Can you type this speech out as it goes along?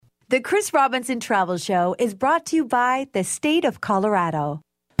The Chris Robinson Travel Show is brought to you by the state of Colorado.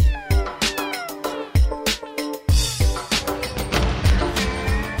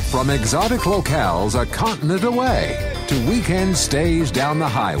 From exotic locales a continent away to weekend stays down the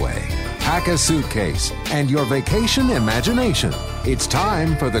highway, pack a suitcase and your vacation imagination. It's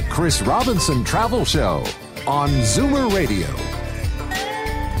time for the Chris Robinson Travel Show on Zoomer Radio.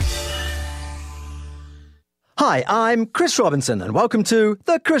 Hi, I'm Chris Robinson, and welcome to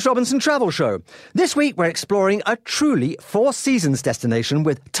the Chris Robinson Travel Show. This week, we're exploring a truly Four Seasons destination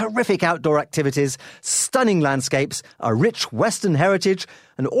with terrific outdoor activities, stunning landscapes, a rich Western heritage,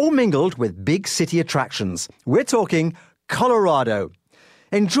 and all mingled with big city attractions. We're talking Colorado.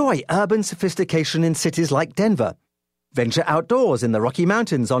 Enjoy urban sophistication in cities like Denver. Venture outdoors in the Rocky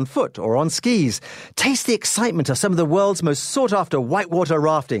Mountains on foot or on skis. Taste the excitement of some of the world's most sought-after whitewater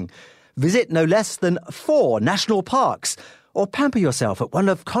rafting. Visit no less than 4 national parks, or pamper yourself at one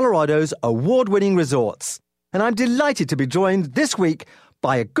of Colorado's award-winning resorts. And I'm delighted to be joined this week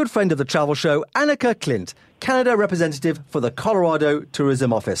by a good friend of the travel show, Annika Clint, Canada representative for the Colorado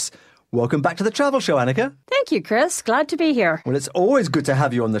Tourism Office. Welcome back to the travel show, Annika. Thank you, Chris. Glad to be here. Well, it's always good to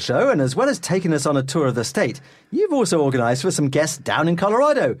have you on the show, and as well as taking us on a tour of the state, you've also organised for some guests down in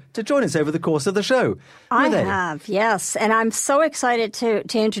Colorado to join us over the course of the show. I have, yes, and I'm so excited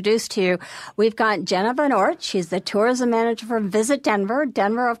to introduce to you. We've got Jenna Van Ort. She's the tourism manager for Visit Denver.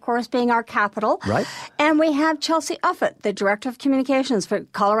 Denver, of course, being our capital. Right. And we have Chelsea Uffett, the director of communications for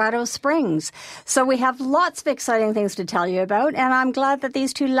Colorado Springs. So we have lots of exciting things to tell you about, and I'm glad that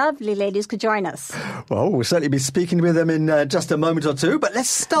these two lovely ladies could join us. Well, we'll certainly be speaking with them in just a moment or two, but let's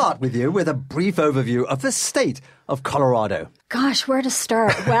start with you with a brief overview of the state of Colorado. Gosh, where to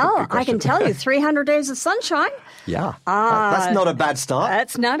start? Well, I can tell you 300 days of sunshine. Yeah, that's not a bad start.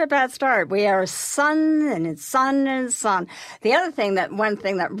 That's not a bad start. We are sun and it's sun and it's sun. The other thing one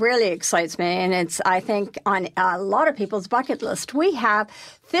thing that really excites me, and it's, I think, on a lot of people's bucket list, we have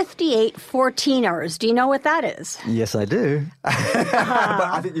 58 14ers. Do you know what that is? Yes, I do. But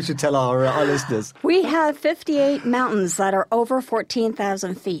I think you should tell our listeners. We have 58 mountains that are over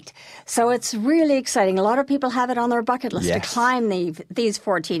 14,000 feet. So it's really exciting. A lot of people have it on their bucket list to climb these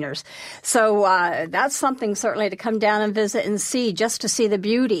 14ers. So that's something certainly to come down and visit and see, just to see the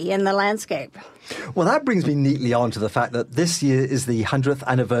beauty in the landscape. Well, that brings me neatly on to the fact that this year is the 100th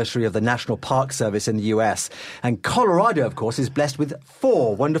anniversary of the National Park Service in the US. And Colorado, of course, is blessed with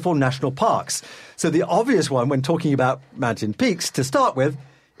 4 wonderful national parks. So the obvious one when talking about mountain peaks to start with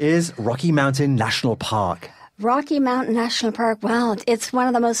is Rocky Mountain National Park. Rocky Mountain National Park, well, it's one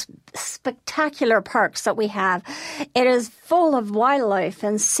of the most spectacular parks that we have. It is full of wildlife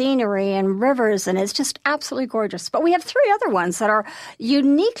and scenery and rivers, and it's just absolutely gorgeous. But we have 3 other ones that are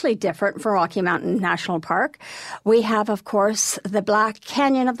uniquely different from Rocky Mountain National Park. We have, of course, the Black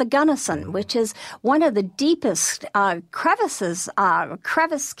Canyon of the Gunnison, which is one of the deepest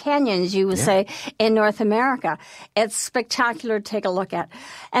crevice canyons, you would say, in North America. It's spectacular to take a look at.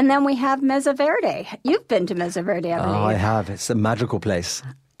 And then we have Mesa Verde. You've been to Mesa Verde, I believe. Oh, I have. It's a magical place.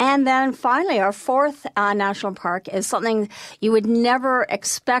 And then finally, our 4th national park is something you would never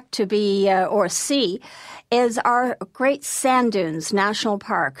expect to be or see, is our Great Sand Dunes National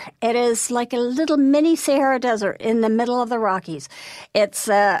Park. It is like a little mini Sahara Desert in the middle of the Rockies. It's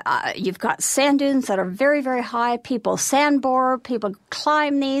you've got sand dunes that are very, very high. People sandboard, people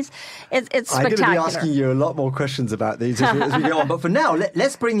climb these. It's spectacular. I'm going to be asking you a lot more questions about these as we go on. But for now,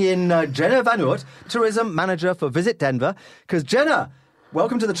 let's bring in Jenna Van Ort, tourism manager for Visit Denver, because Jenna,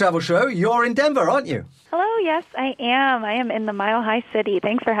 welcome to the travel show. You're in Denver, aren't you? Hello, yes, I am. I am in the Mile High City.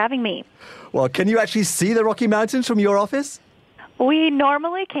 Thanks for having me. Well, can you actually see the Rocky Mountains from your office? We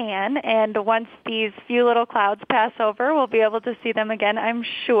normally can, and once these few little clouds pass over, we'll be able to see them again, I'm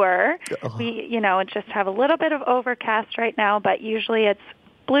sure. We, just have a little bit of overcast right now, but usually it's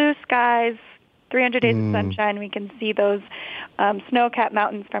blue skies, 300 days of sunshine. We can see those snow-capped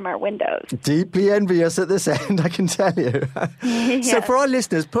mountains from our windows. Deeply envious at this end, I can tell you. Yes. So for our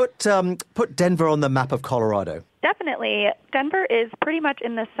listeners, put Denver on the map of Colorado. Definitely. Denver is pretty much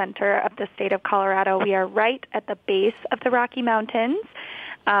in the center of the state of Colorado. We are right at the base of the Rocky Mountains.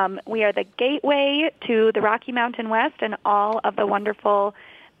 We are the gateway to the Rocky Mountain West and all of the wonderful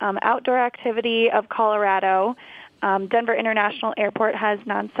outdoor activity of Colorado. Denver International Airport has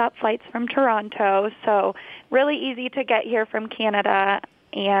nonstop flights from Toronto, so really easy to get here from Canada,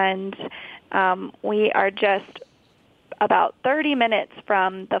 and we are just about 30 minutes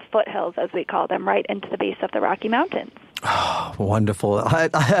from the foothills, as we call them, right into the base of the Rocky Mountains. Wonderful.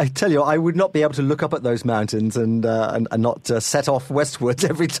 I tell you, I would not be able to look up at those mountains and not set off westwards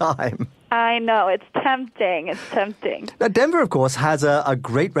every time. I know. It's tempting. It's tempting. Now, Denver, of course, has a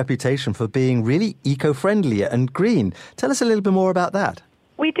great reputation for being really eco-friendly and green. Tell us a little bit more about that.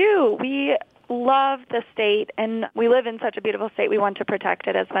 We do. We love the state, and we live in such a beautiful state. We want to protect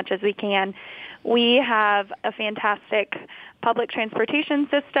it as much as we can. We have a fantastic public transportation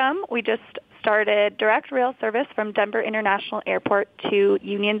system. We just started direct rail service from Denver International Airport to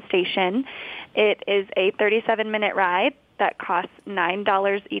Union Station. It is a 37-minute ride that costs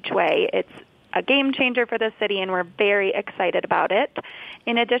 $9 each way. It's a game changer for the city, and we're very excited about it.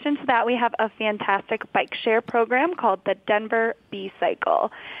 In addition to that, we have a fantastic bike share program called the Denver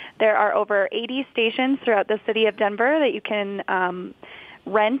B-Cycle. There are over 80 stations throughout the city of Denver that you can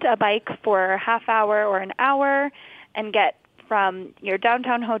rent a bike for a half hour or an hour and get from your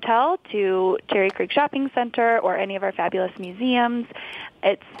downtown hotel to Cherry Creek Shopping Center or any of our fabulous museums.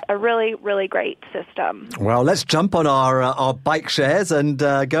 It's a really, really great system. Well, let's jump on our bike shares and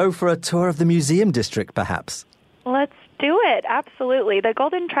go for a tour of the museum district, perhaps. Let's do it. Absolutely. The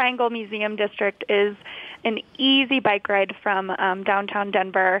Golden Triangle Museum District is an easy bike ride from downtown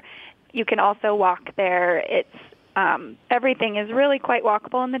Denver. You can also walk there. It's everything is really quite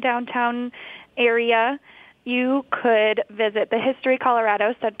walkable in the downtown area. You could visit the History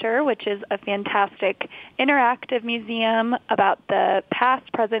Colorado Center, which is a fantastic interactive museum about the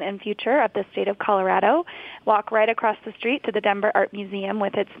past, present, and future of the state of Colorado. Walk right across the street to the Denver Art Museum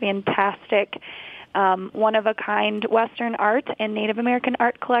with its fantastic one-of-a-kind Western art and Native American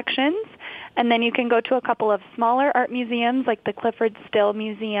art collections. And then you can go to a couple of smaller art museums like the Clifford Still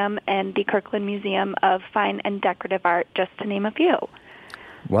Museum and the Kirkland Museum of Fine and Decorative Art, just to name a few.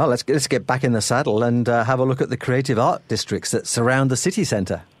 Well, let's get back in the saddle and have a look at the creative art districts that surround the city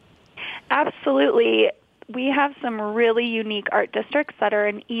centre. Absolutely. We have some really unique art districts that are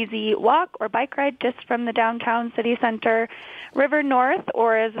an easy walk or bike ride just from the downtown city center. River North,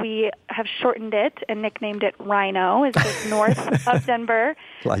 or as we have shortened it and nicknamed it Rhino, is just north of Denver.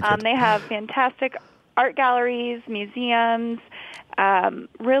 They have fantastic art galleries, museums,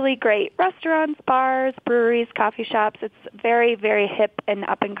 really great restaurants, bars, breweries, coffee shops. It's very, very hip and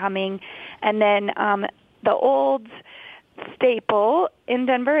up and coming. And then the old staple in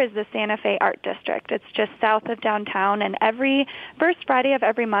Denver is the Santa Fe Art District. It's just south of downtown, and every first Friday of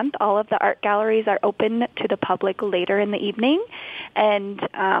every month, all of the art galleries are open to the public later in the evening. And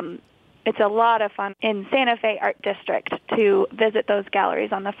it's a lot of fun in Santa Fe Art District to visit those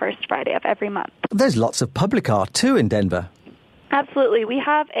galleries on the first Friday of every month. There's lots of public art, too, in Denver. Absolutely. We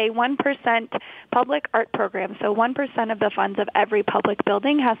have a 1% public art program. So 1% of the funds of every public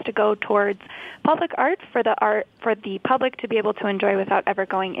building has to go towards public art for the public to be able to enjoy without ever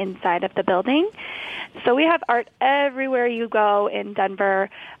going inside of the building. So we have art everywhere you go in Denver.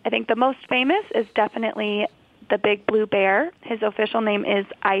 I think the most famous is definitely the Big Blue Bear. His official name is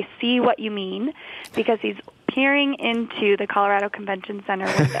I See What You Mean, because he's peering into the Colorado Convention Center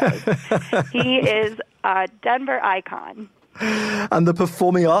windows. He is a Denver icon. And the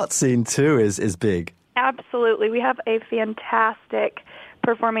performing arts scene, too, is big. Absolutely. We have a fantastic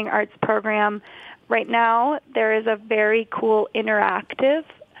performing arts program. Right now, there is a very cool interactive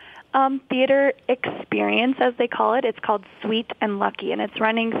theater experience, as they call it. It's called Sweet and Lucky, and it's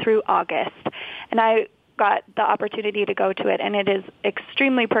running through August. And I got the opportunity to go to it, and it is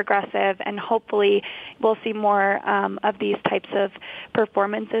extremely progressive, and hopefully we'll see more of these types of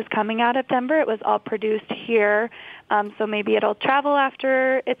performances coming out of Denver. It was all produced here, so maybe it'll travel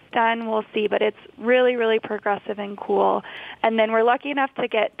after it's done. We'll see, but it's really, really progressive and cool. And then we're lucky enough to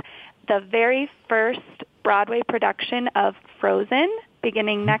get the very first Broadway production of Frozen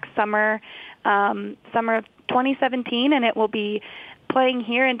beginning next summer, summer of 2017, and it will be playing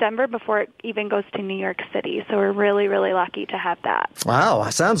here in Denver before it even goes to New York City. So we're really, really lucky to have that. Wow,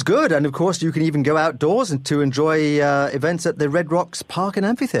 sounds good. And of course, you can even go outdoors and to enjoy events at the Red Rocks Park and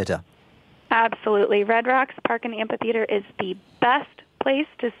Amphitheatre. Absolutely. Red Rocks Park and Amphitheatre is the best place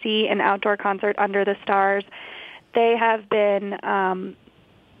to see an outdoor concert under the stars. They have been,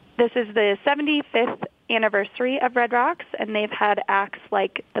 this is the 75th anniversary of Red Rocks, and they've had acts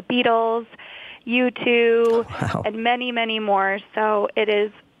like the Beatles, U2, and many, many more. So it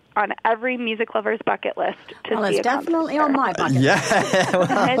is on every music lover's bucket list to see. Well, it's definitely on my bucket list. Yeah, well,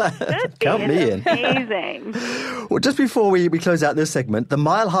 it should be. count me in. Amazing. Well, just before we close out this segment, the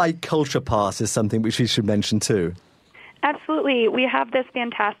Mile High Culture Pass is something which we should mention too. Absolutely. We have this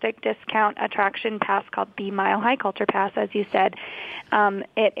fantastic discount attraction pass called the Mile High Culture Pass, as you said.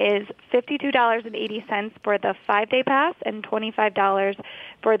 It is $52.80 for the 5-day pass and $25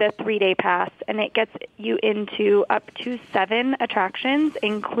 for the 3-day pass. And it gets you into up to 7 attractions,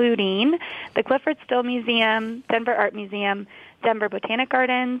 including the Clifford Still Museum, Denver Art Museum, Denver Botanic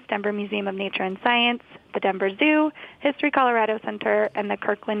Gardens, Denver Museum of Nature and Science, the Denver Zoo, History Colorado Center, and the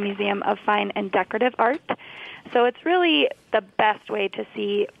Kirkland Museum of Fine and Decorative Art. So it's really the best way to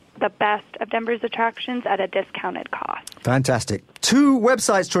see the best of Denver's attractions at a discounted cost. Fantastic. 2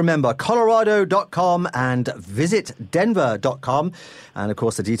 websites to remember, colorado.com and visitdenver.com. And, of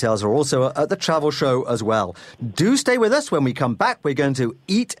course, the details are also at the travel show as well. Do stay with us. When we come back, we're going to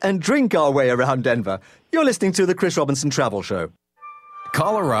eat and drink our way around Denver. You're listening to the Chris Robinson Travel Show.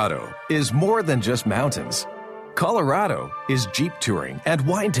 Colorado is more than just mountains. Colorado is Jeep touring and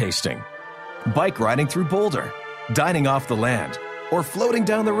wine tasting, bike riding through Boulder, dining off the land, or floating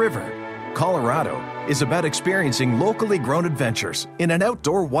down the river. Colorado is about experiencing locally grown adventures in an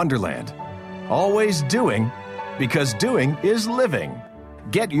outdoor wonderland. Always doing, because doing is living.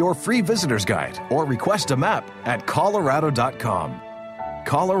 Get your free visitor's guide or request a map at colorado.com.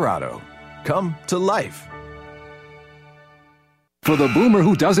 Colorado. Come to life. For the boomer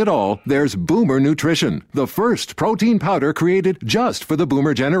who does it all, there's Boomer Nutrition, the first protein powder created just for the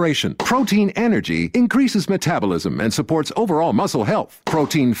boomer generation. Protein Energy increases metabolism and supports overall muscle health.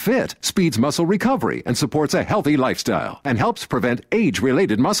 Protein Fit speeds muscle recovery and supports a healthy lifestyle and helps prevent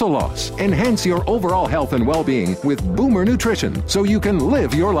age-related muscle loss. Enhance your overall health and well-being with Boomer Nutrition so you can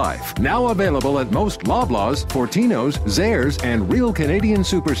live your life. Now available at most Loblaws, Fortinos, Zehrs, and Real Canadian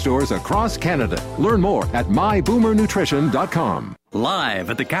superstores across Canada. Learn more at myboomernutrition.com. Live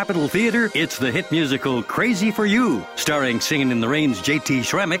at the Capitol Theatre, it's the hit musical Crazy for You, starring Singin' in the Rain's J.T.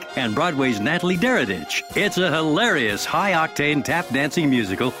 Shremick and Broadway's Natalie Deradich. It's a hilarious, high-octane tap dancing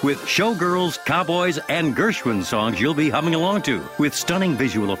musical with showgirls, cowboys, and Gershwin songs you'll be humming along to. With stunning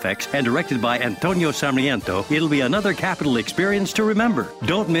visual effects and directed by Antonio Sarmiento, it'll be another Capitol experience to remember.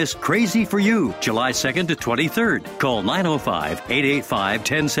 Don't miss Crazy for You, July 2nd to 23rd. Call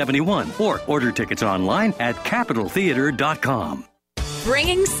 905-885-1071 or order tickets online at capitoltheater.com.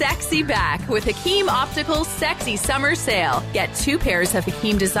 Bringing sexy back with Hakeem Optical's Sexy Summer Sale. Get 2 pairs of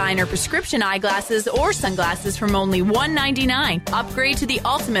Hakeem Designer prescription eyeglasses or sunglasses from only $199. Upgrade to the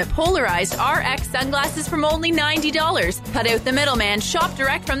ultimate polarized RX sunglasses from only $90. Cut out the middleman, shop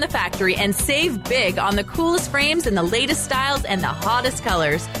direct from the factory, and save big on the coolest frames and the latest styles and the hottest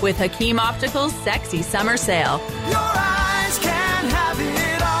colors with Hakeem Optical's Sexy Summer Sale. Your eyes can have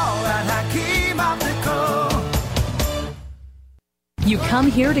it all at Hakeem Optical. You come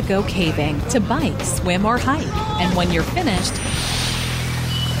here to go caving, to bike, swim, or hike. And when you're finished,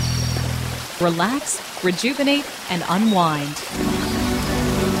 relax, rejuvenate, and unwind.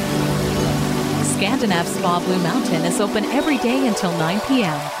 Scandinav Spa Blue Mountain is open every day until 9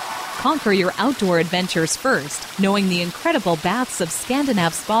 p.m. Conquer your outdoor adventures first, knowing the incredible baths of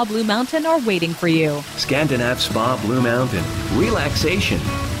Scandinav Spa Blue Mountain are waiting for you. Scandinav Spa Blue Mountain. Relaxation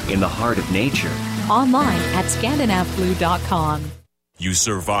in the heart of nature. Online at scandinavblue.com. You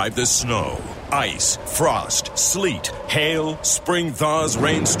survive the snow, ice, frost, sleet, hail, spring thaws,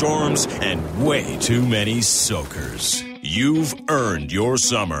 rainstorms, and way too many soakers. You've earned your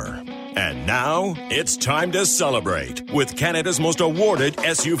summer. And now, it's time to celebrate with Canada's most awarded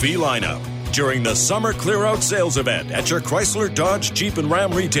SUV lineup during the Summer Clear-Out Sales Event at your Chrysler, Dodge, Jeep, and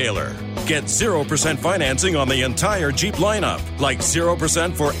Ram retailer. Get 0% financing on the entire Jeep lineup, like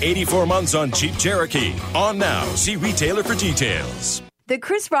 0% for 84 months on Jeep Cherokee. On now, see retailer for details. The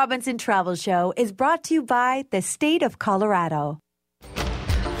Chris Robinson Travel Show is brought to you by the state of Colorado.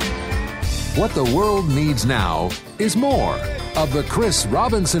 What the world needs now is more of the Chris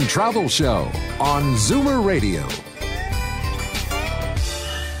Robinson Travel Show on Zoomer Radio.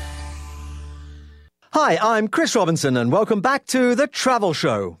 Hi, I'm Chris Robinson, and welcome back to The Travel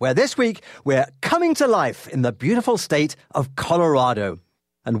Show, where this week we're coming to life in the beautiful state of Colorado.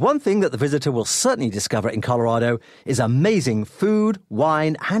 And one thing that the visitor will certainly discover in Colorado is amazing food,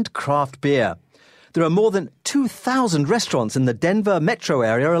 wine, and craft beer. There are more than 2,000 restaurants in the Denver metro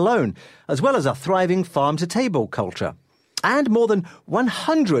area alone, as well as a thriving farm-to-table culture. And more than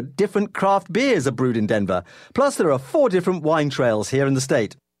 100 different craft beers are brewed in Denver. Plus, there are 4 different wine trails here in the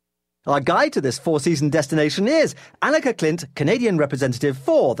state. Our guide to this 4-season destination is Annika Clint, Canadian representative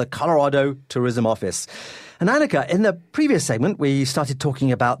for the Colorado Tourism Office. And Annika, in the previous segment, we started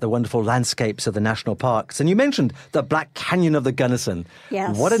talking about the wonderful landscapes of the national parks, and you mentioned the Black Canyon of the Gunnison.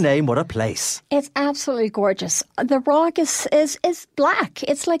 Yes. What a name, what a place. It's absolutely gorgeous. The rock is black.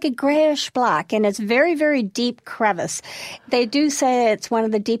 It's like a grayish black, and it's very, very deep crevice. They do say it's one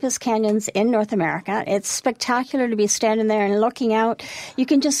of the deepest canyons in North America. It's spectacular to be standing there and looking out. You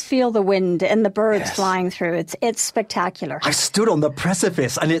can just feel the wind and the birds flying through. It's spectacular. I stood on the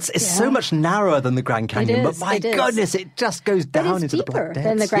precipice, and it's so much narrower than the Grand Canyon, but my goodness, it just goes down into the black depths.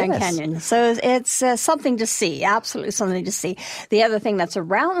 Than the Grand Canyon. So it's something to see, absolutely something to see. The other thing that's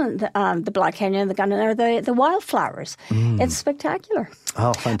around the Black Canyon, the Gunnison, are the wildflowers. It's spectacular.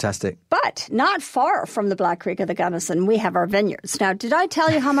 Oh, fantastic. But not far from the Black Creek of the Gunnison, we have our vineyards. Now, did I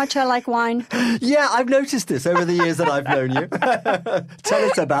tell you how much I like wine? Yeah, I've noticed this over the years that I've known you. Tell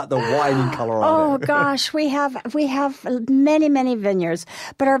us about the wine in Colorado. Oh, gosh, we have many, many vineyards.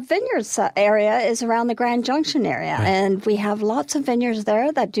 But our vineyards area is around the Grand Junction area. Right. And we have lots of vineyards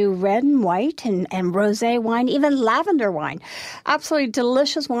there that do red and white and rosé wine, even lavender wine. Absolutely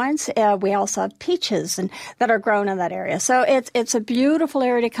delicious wines. We also have peaches that are grown in that area. So it's a beautiful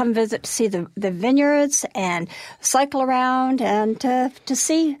area to come visit, to see the vineyards and cycle around and to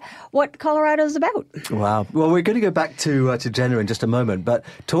see what Colorado is about. Wow. Well, we're going to go back to Jenna in just a moment. But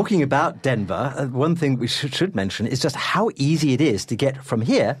talking about Denver, one thing we should mention is just how easy it is to get from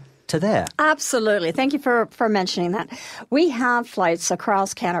here to there. Absolutely. Thank you for mentioning that. We have flights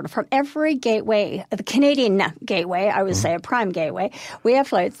across Canada from every gateway, the Canadian gateway, I would say a prime gateway. We have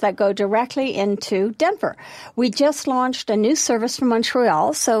flights that go directly into Denver. We just launched a new service from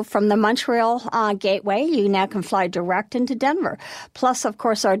Montreal. So from the Montreal gateway, you now can fly direct into Denver. Plus, of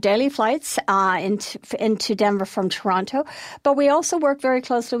course, our daily flights into Denver from Toronto. But we also work very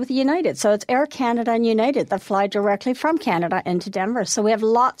closely with United. So it's Air Canada and United that fly directly from Canada into Denver. So we have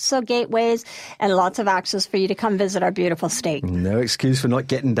lots of gateways and lots of access for you to come visit our beautiful state. No excuse for not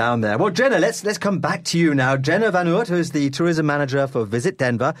getting down there. Well, Jenna, let's come back to you now. Jenna Van Oort, who is the tourism manager for Visit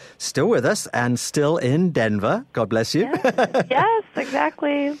Denver, still with us and still in Denver. God bless you. Yes,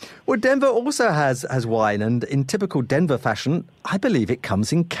 exactly. Well, Denver also has wine, and in typical Denver fashion, I believe it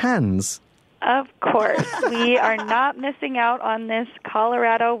comes in cans. Of course. We are not missing out on this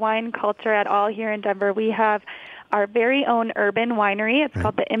Colorado wine culture at all here in Denver. We have our very own urban winery. It's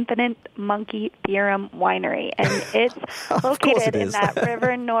called the Infinite Monkey Theorem Winery, and it's located in that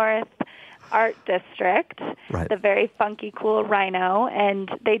River North Art District, the very funky, cool Rhino.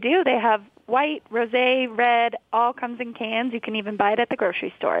 And they have white, rosé, red, all comes in cans. You can even buy it at the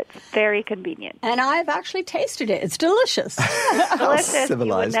grocery store. It's very convenient. And I've actually tasted it. It's delicious. Delicious.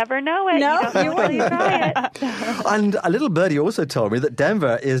 Civilized. You would never know it. No, you wouldn't try it. And a little birdie also told me that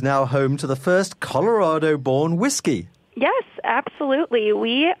Denver is now home to the first Colorado-born whiskey. Yes, absolutely.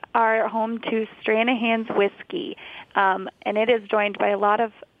 We are home to Stranahan's whiskey, and it is joined by a lot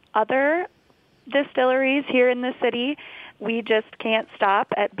of other distilleries here in the city. We just can't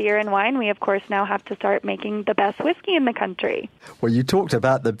stop at beer and wine. We, of course, now have to start making the best whiskey in the country. Well, you talked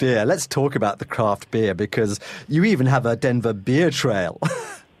about the beer. Let's talk about the craft beer, because you even have a Denver beer trail.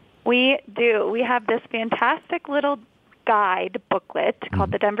 We do. We have this fantastic little guide booklet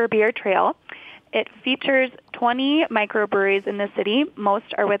called the Denver Beer Trail. It features 20 microbreweries in the city.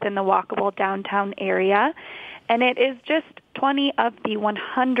 Most are within the walkable downtown area. And it is just 20 of the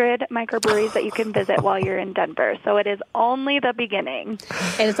 100 microbreweries that you can visit while you're in Denver. So it is only the beginning.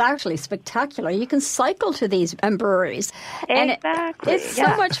 It is actually spectacular. You can cycle to these breweries. Exactly. And it's so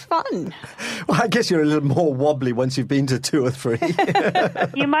much fun. Well, I guess you're a little more wobbly once you've been to 2 or 3.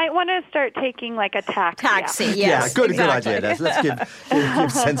 You might want to start taking like a taxi. Yes. Yeah, good exactly. idea. Let's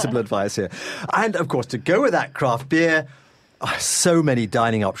give sensible advice here. And, of course, to go with that craft beer, so many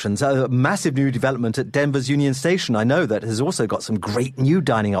dining options. A massive new development at Denver's Union Station, I know, that has also got some great new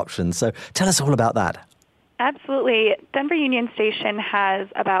dining options. So tell us all about that. Absolutely. Denver Union Station has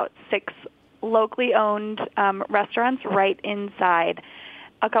about 6 locally owned restaurants right inside.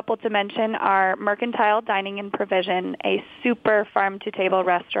 A couple to mention are Mercantile Dining and Provision, a super farm-to-table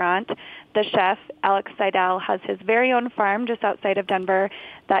restaurant. The chef, Alex Seidel, has his very own farm just outside of Denver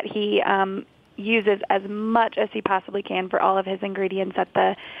that he uses as much as he possibly can for all of his ingredients at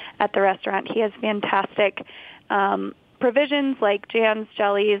the restaurant. He has fantastic provisions like jams,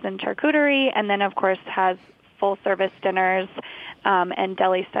 jellies, and charcuterie, and then, of course, has full-service dinners and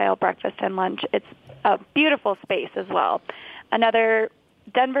deli-style breakfast and lunch. It's a beautiful space as well. Another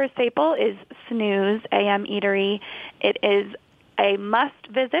Denver staple is Snooze AM Eatery. It is a must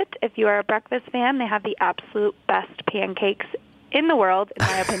visit if you are a breakfast fan. They have the absolute best pancakes in the world, in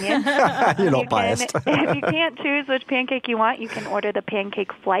my opinion. You're not biased. If you can't choose which pancake you want, you can order the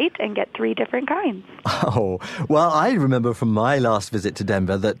pancake flight and get 3 different kinds. Oh, well, I remember from my last visit to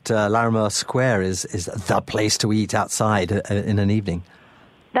Denver that Larimer Square is the place to eat outside in an evening.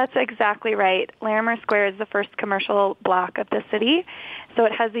 That's exactly right. Larimer Square is the first commercial block of the city. So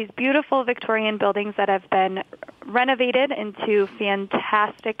it has these beautiful Victorian buildings that have been renovated into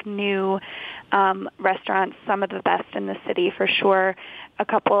fantastic new restaurants, some of the best in the city for sure. A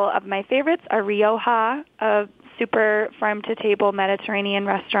couple of my favorites are Rioja, a super farm-to-table Mediterranean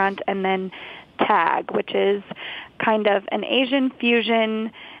restaurant, and then Tag, which is kind of an Asian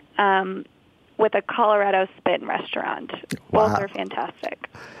fusion with a Colorado spin restaurant. Wow. Both are fantastic.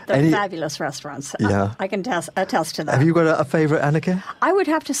 They're fabulous restaurants. Yeah. I can attest to that. Have you got a favorite, Annika? I would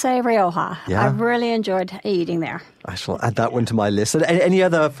have to say Rioja. Yeah. I really enjoyed eating there. I shall add that one to my list. And any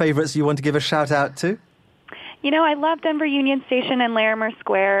other favorites you want to give a shout out to? You know, I love Denver Union Station and Larimer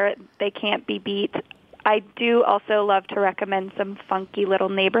Square. They can't be beat. I do also love to recommend some funky little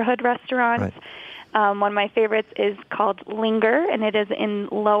neighborhood restaurants. Right. One of my favorites is called Linger, and it is in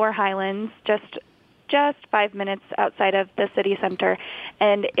Lower Highlands, just 5 minutes outside of the city center,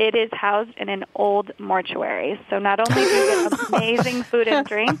 and it is housed in an old mortuary. So not only do you get amazing food and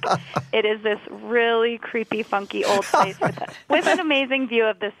drink, it is this really creepy, funky old place with an amazing view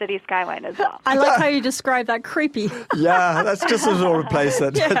of the city skyline as well. I like how you describe that, creepy. Yeah, that's just the sort of place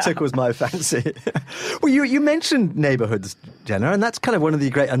that tickles my fancy. Well, you mentioned neighborhoods, Jenna, and that's kind of one of the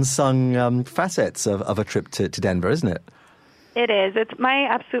great unsung facets of a trip to Denver, isn't it? It is. It's my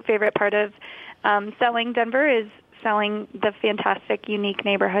absolute favorite part of selling Denver is selling the fantastic, unique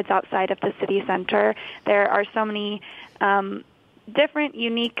neighborhoods outside of the city center. There are so many different,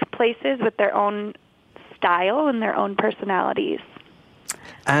 unique places with their own style and their own personalities.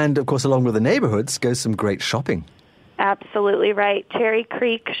 And, of course, along with the neighborhoods goes some great shopping. Absolutely right. Cherry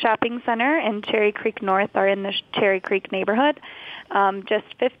Creek Shopping Center and Cherry Creek North are in the Cherry Creek neighborhood. Just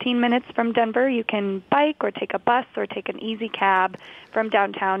 15 minutes from Denver, you can bike or take a bus or take an easy cab from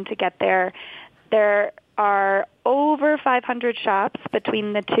downtown to get there. There are over 500 shops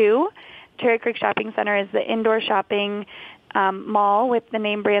between the two. Cherry Creek Shopping Center is the indoor shopping mall with the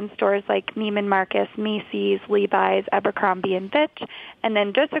name brand stores like Neiman Marcus, Macy's, Levi's, Abercrombie & Fitch. And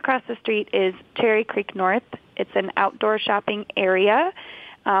then just across the street is Cherry Creek North. It's an outdoor shopping area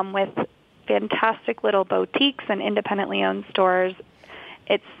with fantastic little boutiques and independently owned stores.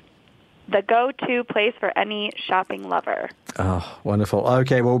 It's the go-to place for any shopping lover. Oh, wonderful.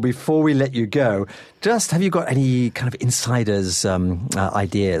 Okay, well, before we let you go, just have you got any kind of insiders'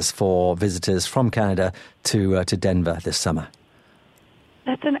 ideas for visitors from Canada to Denver this summer?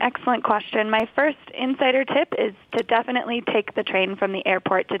 That's an excellent question. My first insider tip is to definitely take the train from the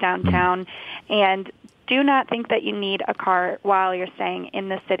airport to downtown and do not think that you need a car while you're staying in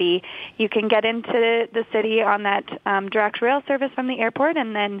the city. You can get into the city on that direct rail service from the airport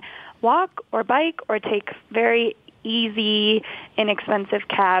and then walk or bike or take very easy, inexpensive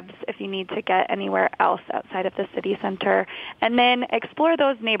cabs if you need to get anywhere else outside of the city center. And then explore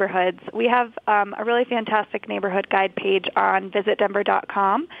those neighborhoods. We have a really fantastic neighborhood guide page on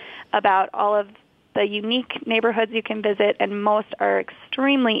visitdenver.com about all of the unique neighborhoods you can visit, and most are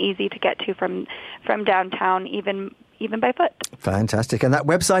extremely easy to get to from downtown, even by foot. Fantastic. And that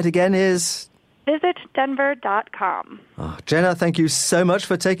website again is? visitdenver.com. Oh, Jenna, thank you so much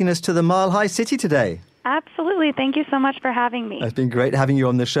for taking us to the Mile High City today. Absolutely. Thank you so much for having me. It's been great having you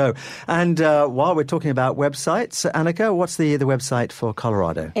on the show. And while we're talking about websites, Annika, what's the website for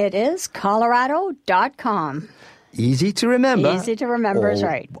Colorado? It is colorado.com. Easy to remember. Easy to remember is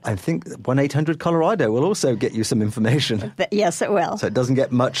right. I think 1-800-COLORADO will also get you some information. Yes, it will. So it doesn't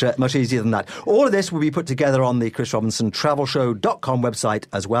get much easier than that. All of this will be put together on the Chris Robinson TravelShow.com website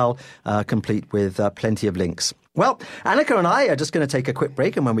as well, complete with plenty of links. Well, Annika and I are just going to take a quick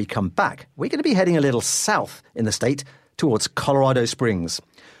break, and when we come back, we're going to be heading a little south in the state towards Colorado Springs.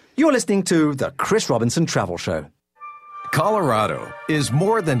 You're listening to the Chris Robinson Travel Show. Colorado is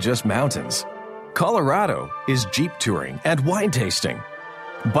more than just mountains. Colorado is Jeep touring and wine tasting,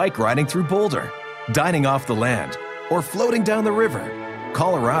 bike riding through Boulder, dining off the land, or floating down the river.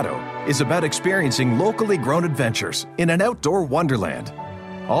 Colorado is about experiencing locally grown adventures in an outdoor wonderland.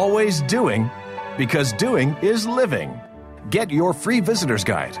 Always doing, because doing is living. Get your free visitor's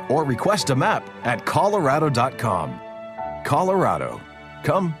guide or request a map at colorado.com. Colorado,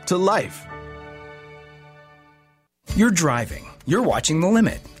 come to life. You're driving. You're watching the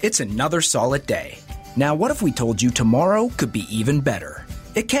limit. It's another solid day. Now, what if we told you tomorrow could be even better?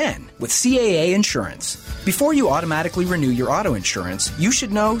 It can with CAA Insurance. Before you automatically renew your auto insurance, you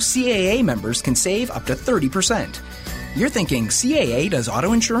should know CAA members can save up to 30%. You're thinking CAA does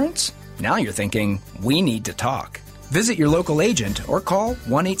auto insurance? Now you're thinking, we need to talk. Visit your local agent or call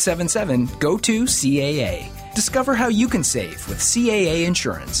 1-877-GO-TO-CAA. Discover how you can save with CAA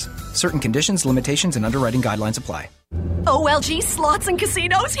Insurance. Certain conditions, limitations, and underwriting guidelines apply. OLG Slots and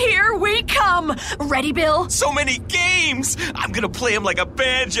Casinos, here we come! Ready, Bill? So many games! I'm gonna play them like a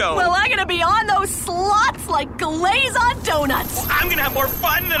banjo! Well, I'm gonna be on those slots like glaze on donuts! Well, I'm gonna have more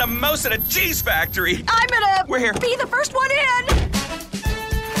fun than a mouse at a cheese factory! I'm gonna We're here. Be the first one in!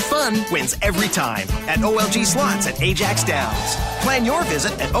 Fun wins every time at OLG Slots at Ajax Downs. Plan your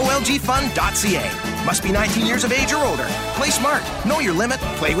visit at olgfun.ca. Must be 19 years of age or older. Play smart. Know your limit.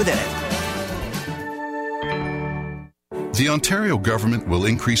 Play within it. The Ontario government will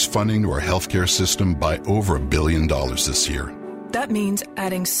increase funding to our healthcare system by over $1 billion this year. That means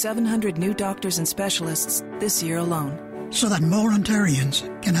adding 700 new doctors and specialists this year alone. So that more Ontarians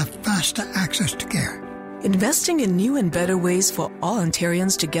can have faster access to care. Investing in new and better ways for all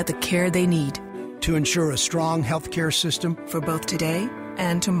Ontarians to get the care they need. To ensure a strong healthcare system for both today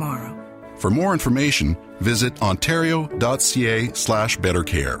and tomorrow. For more information, visit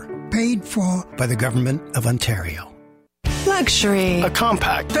ontario.ca/bettercare. Paid for by the Government of Ontario. Luxury. A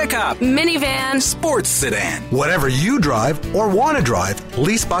compact. Pickup. Minivan. Sports sedan. Whatever you drive or want to drive,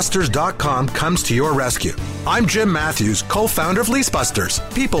 LeaseBusters.com comes to your rescue. I'm Jim Matthews, co-founder of LeaseBusters.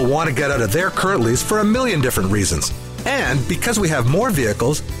 People want to get out of their current lease for a million different reasons. And because we have more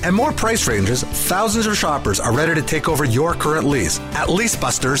vehicles and more price ranges, thousands of shoppers are ready to take over your current lease at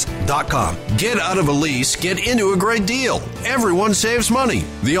LeaseBusters.com. Get out of a lease, get into a great deal. Everyone saves money.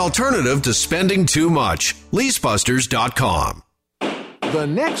 The alternative to spending too much. LeaseBusters.com. The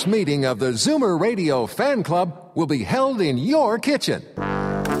next meeting of the Zoomer Radio Fan Club will be held in your kitchen.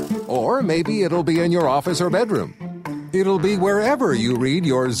 Or maybe it'll be in your office or bedroom. It'll be wherever you read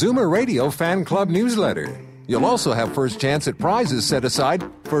your Zoomer Radio Fan Club newsletter. You'll also have first chance at prizes set aside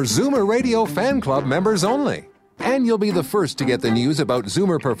for Zoomer Radio Fan Club members only. And you'll be the first to get the news about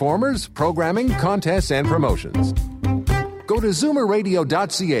Zoomer performers, programming, contests, and promotions. Go to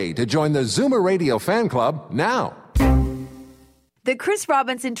zoomerradio.ca to join the Zoomer Radio Fan Club now. The Chris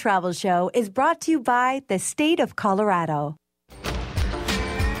Robinson Travel Show is brought to you by the state of Colorado.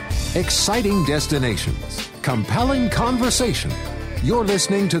 Exciting destinations, compelling conversation. You're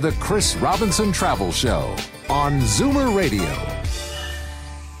listening to the Chris Robinson Travel Show on Zoomer Radio.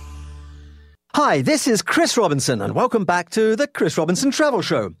 Hi, this is Chris Robinson, and welcome back to the Chris Robinson Travel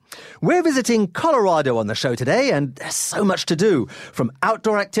Show. We're visiting Colorado on the show today, and there's so much to do, from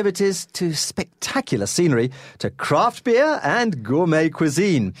outdoor activities to spectacular scenery to craft beer and gourmet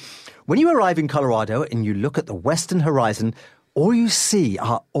cuisine. When you arrive in Colorado and you look at the western horizon, all you see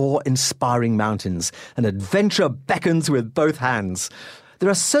are awe-inspiring mountains, and adventure beckons with both hands. There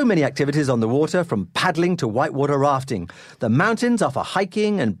are so many activities on the water, from paddling to whitewater rafting. The mountains offer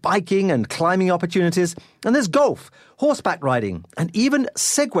hiking and biking and climbing opportunities. And there's golf, horseback riding, and even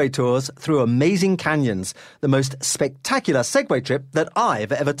Segway tours through amazing canyons. The most spectacular Segway trip that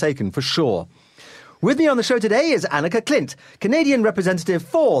I've ever taken, for sure. With me on the show today is Annika Klint, Canadian representative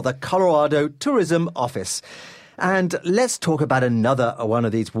for the Colorado Tourism Office. And let's talk about another one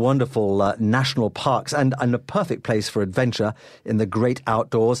of these wonderful national parks and a perfect place for adventure in the great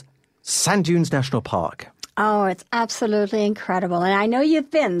outdoors, Sand Dunes National Park. Oh, it's absolutely incredible. And I know you've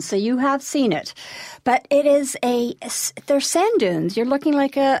been, so you have seen it. But it is they're sand dunes. You're looking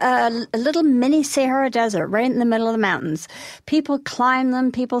like a little mini Sahara Desert right in the middle of the mountains. People climb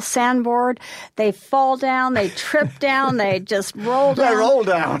them, people sandboard, they fall down, they trip down, they just roll down. They roll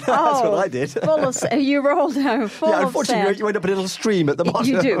down. That's what I did. You roll down, full of sand. Unfortunately, you end up in a little stream at the bottom.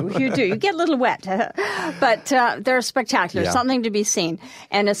 You do. You get a little wet. But they're spectacular, something to be seen.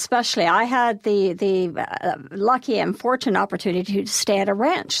 And especially, I had the lucky and fortunate opportunity to stay at a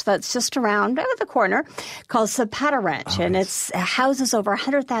ranch that's just around the corner called Zapata Ranch. And it houses over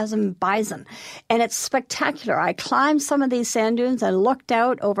 100,000 bison. And it's spectacular. I climbed some of these sand dunes and looked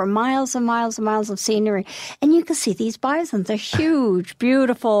out over miles and miles and miles of scenery. And you can see these bisons. They're huge,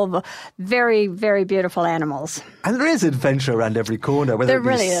 beautiful, very, very beautiful animals. And there is adventure around every corner, whether it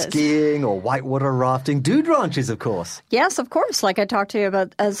be skiing or whitewater rafting. Dude ranches, of course. Yes, of course. Like I talked to you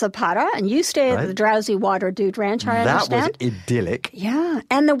about Zapata. And you stay at the Drowsy Water Dude Ranch, I understand. That was idyllic. Yeah.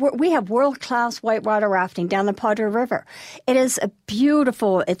 And we have world-class whitewater rafting down the Padre River. It is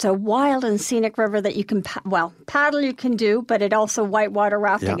it's a wild and scenic river that you can, paddle you can do, but it also whitewater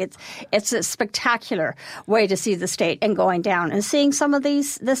rafting. Yeah. It's a spectacular way to see the state and going down and seeing some of the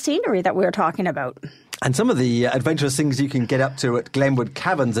scenery that we were talking about. And some of the adventurous things you can get up to at Glenwood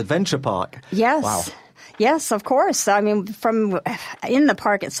Caverns Adventure Park. Yes. Wow. Yes, of course. I mean, from in the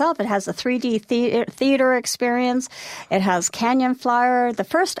park itself, it has a 3D theater experience. It has Canyon Flyer, the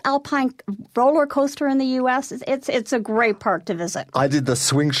first alpine roller coaster in the U.S. It's a great park to visit. I did the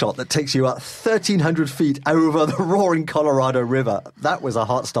swing shot that takes you up 1,300 feet over the roaring Colorado River. That was a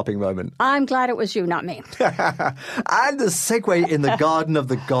heart-stopping moment. I'm glad it was you, not me. And the Segway in the Garden of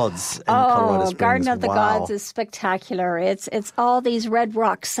the Gods in Colorado Springs. Garden of the Wow. Gods is spectacular. It's all these red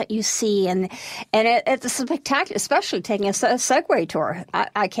rocks that you see, and it's spectacular, especially taking a Segway tour.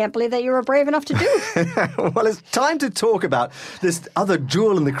 I can't believe that you were brave enough to do. Well, it's time to talk about this other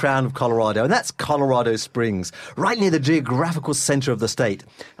jewel in the crown of Colorado, and that's Colorado Springs, right near the geographical center of the state.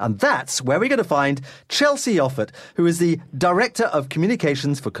 And that's where we're going to find Chelsea Offord, who is the Director of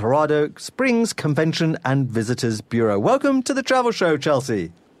Communications for Colorado Springs Convention and Visitors Bureau. Welcome to the Travel Show,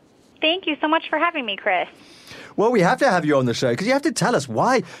 Chelsea. Thank you so much for having me, Chris. Well, we have to have you on the show because you have to tell us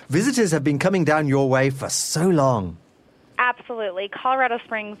why visitors have been coming down your way for so long. Absolutely. Colorado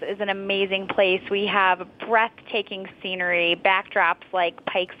Springs is an amazing place. We have breathtaking scenery, backdrops like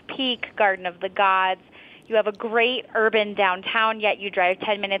Pikes Peak, Garden of the Gods. You have a great urban downtown, yet you drive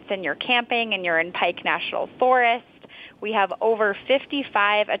 10 minutes and you're camping and you're in Pike National Forest. We have over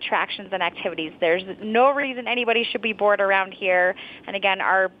 55 attractions and activities. There's no reason anybody should be bored around here. And again,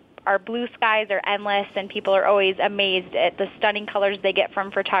 our blue skies are endless, and people are always amazed at the stunning colors they get from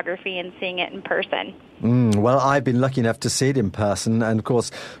photography and seeing it in person. Well, I've been lucky enough to see it in person, and of course,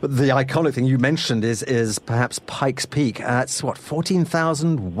 the iconic thing you mentioned is perhaps Pikes Peak. That's,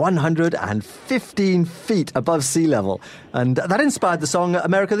 14,115 feet above sea level. And that inspired the song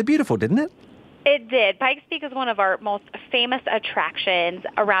America the Beautiful, didn't it? It did. Pikes Peak is one of our most famous attractions.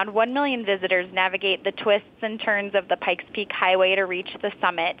 Around 1 million visitors navigate the twists and turns of the Pikes Peak Highway to reach the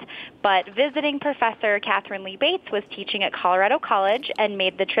summit. But visiting Professor Catherine Lee Bates was teaching at Colorado College and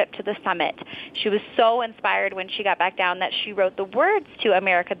made the trip to the summit. She was so inspired when she got back down that she wrote the words to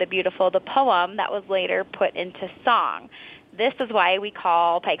America the Beautiful, the poem that was later put into song. This is why we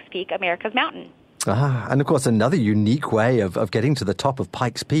call Pikes Peak America's Mountain. And of course, another unique way of getting to the top of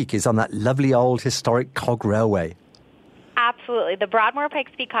Pikes Peak is on that lovely old historic cog railway. Absolutely. The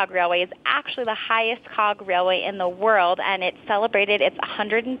Broadmoor-Pikes Peak Cog Railway is actually the highest cog railway in the world, and it celebrated its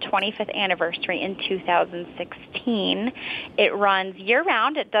 125th anniversary in 2016. It runs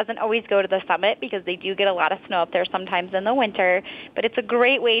year-round. It doesn't always go to the summit because they do get a lot of snow up there sometimes in the winter, but it's a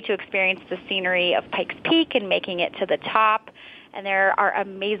great way to experience the scenery of Pikes Peak and making it to the top. And there are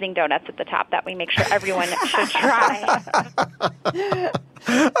amazing donuts at the top that we make sure everyone should try.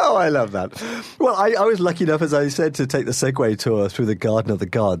 Oh, I love that. Well, I was lucky enough, as I said, to take the Segway tour through the Garden of the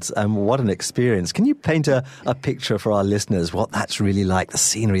Gods, and what an experience. Can you paint a picture for our listeners what that's really like? The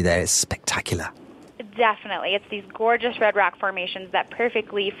scenery there is spectacular. Definitely. It's these gorgeous red rock formations that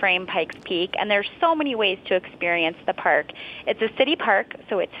perfectly frame Pikes Peak, and there's so many ways to experience the park. It's a city park,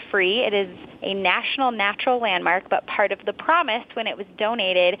 so it's free. It is a national natural landmark, but part of the promise when it was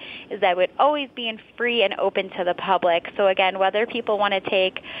donated is that it would always be free and open to the public. So again, whether people want to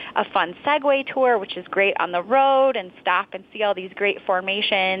take a fun Segway tour, which is great on the road, and stop and see all these great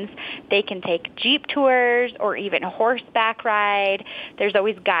formations, they can take Jeep tours or even horseback ride. There's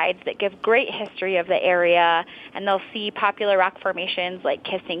always guides that give great history of the area, and they'll see popular rock formations like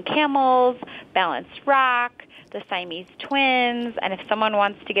Kissing Camels, Balanced Rock, the Siamese Twins, and if someone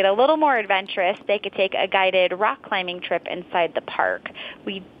wants to get a little more adventurous, they could take a guided rock climbing trip inside the park.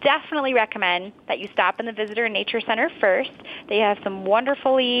 We definitely recommend that you stop in the Visitor and Nature Center first. They have some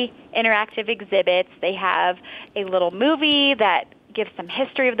wonderfully interactive exhibits. They have a little movie that gives some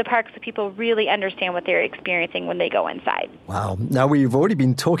history of the park so people really understand what they're experiencing when they go inside. Wow. Now, we've already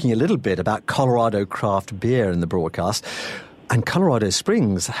been talking a little bit about Colorado craft beer in the broadcast, and Colorado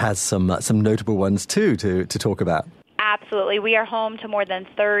Springs has some notable ones too to talk about. Absolutely. We are home to more than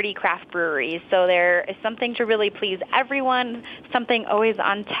 30 craft breweries, so there is something to really please everyone, something always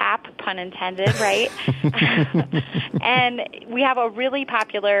on tap, pun intended, right? And we have a really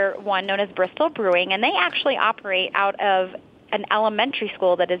popular one known as Bristol Brewing, and they actually operate out of an elementary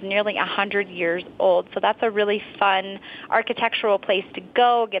school that is nearly 100 years old. So that's a really fun architectural place to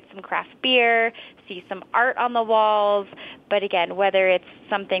go, get some craft beer, see some art on the walls. But again, whether it's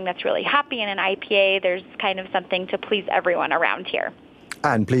something that's really hoppy in an IPA, there's kind of something to please everyone around here.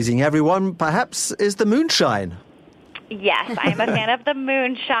 And pleasing everyone, perhaps, is the moonshine. Yes, I'm a fan of the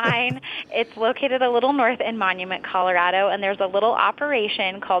moonshine. It's located a little north in Monument, Colorado, and there's a little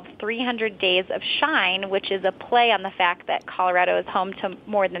operation called 300 Days of Shine, which is a play on the fact that Colorado is home to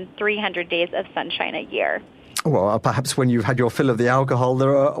more than 300 days of sunshine a year. Well, perhaps when you've had your fill of the alcohol,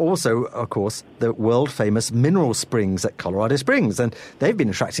 there are also, of course, the world-famous mineral springs at Colorado Springs, and they've been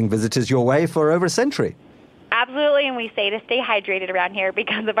attracting visitors your way for over a century. Absolutely, and we say to stay hydrated around here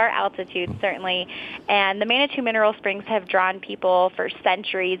because of our altitude, certainly. And the Manitou Mineral Springs have drawn people for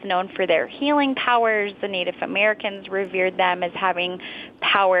centuries, known for their healing powers. The Native Americans revered them as having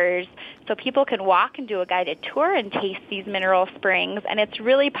powers. So people can walk and do a guided tour and taste these mineral springs. And it's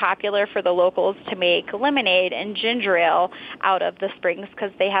really popular for the locals to make lemonade and ginger ale out of the springs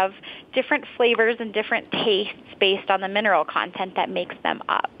because they have different flavors and different tastes based on the mineral content that makes them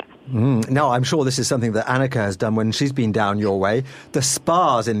up. Now, I'm sure this is something that Annika has done when she's been down your way. The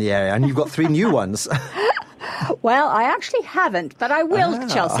spas in the area, and you've got 3 new ones. Well, I actually haven't, but I will,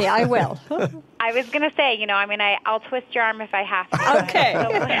 Chelsea, I will. I was going to say, I'll twist your arm if I have to. Okay.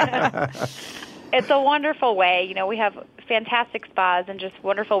 It's a wonderful way. We have fantastic spas and just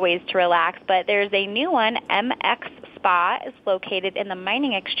wonderful ways to relax. But there's a new one, MX Spa, is located in the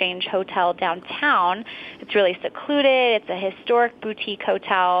Mining Exchange Hotel downtown. It's really secluded. It's a historic boutique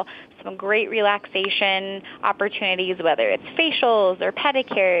hotel. Some great relaxation opportunities, whether it's facials or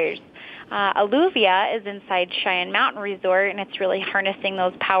pedicures. Alluvia is inside Cheyenne Mountain Resort, and it's really harnessing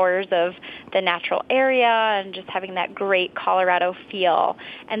those powers of the natural area and just having that great Colorado feel.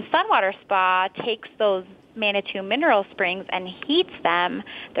 And Sunwater Spa takes those Manitou Mineral Springs and heats them.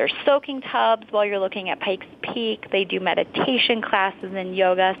 There's soaking tubs while you're looking at Pikes Peak. They do meditation classes and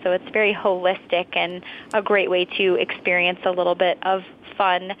yoga, so it's very holistic and a great way to experience a little bit of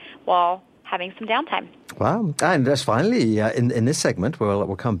fun while having some downtime. Wow. And just finally, in this segment,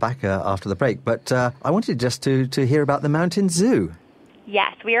 we'll come back after the break, but I wanted just to hear about the Mountain Zoo.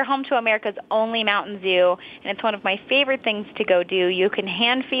 Yes, we are home to America's only mountain zoo, and it's one of my favorite things to go do. You can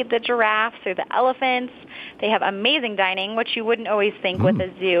hand feed the giraffes or the elephants. They have amazing dining, which you wouldn't always think with a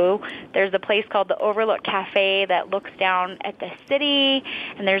zoo. There's a place called the Overlook Cafe that looks down at the city,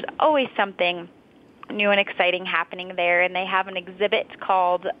 and there's always something new and exciting happening there. And they have an exhibit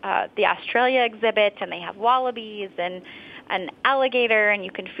called the Australia exhibit, and they have wallabies and an alligator, and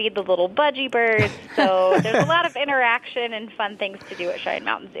you can feed the little budgie birds. So there's a lot of interaction and fun things to do at Cheyenne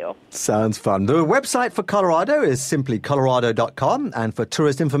Mountain Zoo. Sounds fun. The website for Colorado is simply colorado.com, and for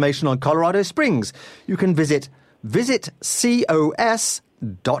tourist information on Colorado Springs, you can visit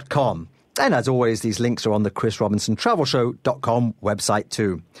visitcos.com. And as always, these links are on the chrisrobinsontravelshow.com website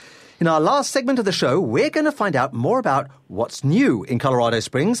too. In our last segment of the show, we're going to find out more about what's new in Colorado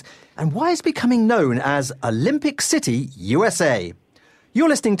Springs and why it's becoming known as Olympic City, USA. You're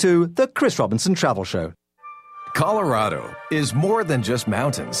listening to The Chris Robinson Travel Show. Colorado is more than just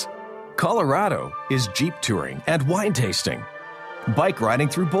mountains. Colorado is Jeep touring and wine tasting, bike riding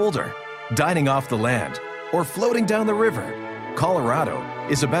through Boulder, dining off the land, or floating down the river. Colorado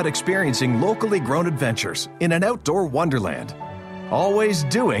is about experiencing locally grown adventures in an outdoor wonderland. Always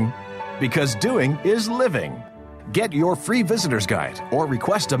doing, because doing is living. Get your free visitor's guide or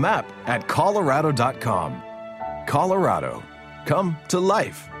request a map at colorado.com. Colorado, come to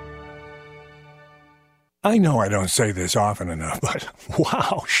life. I know I don't say this often enough, but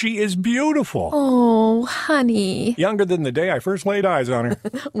wow, she is beautiful. Oh, honey. Younger than the day I first laid eyes on her.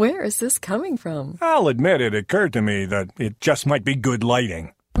 Where is this coming from? I'll admit it occurred to me that it just might be good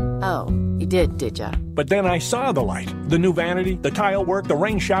lighting. Oh, you did ya? But then I saw the light. The new vanity, the tile work, the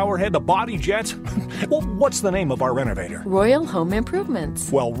rain shower head, the body jets. Well, what's the name of our renovator? Royal Home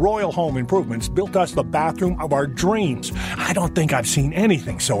Improvements. Well, Royal Home Improvements built us the bathroom of our dreams. I don't think I've seen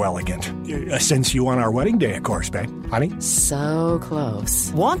anything so elegant. Since you on our wedding day, of course, babe. Honey? So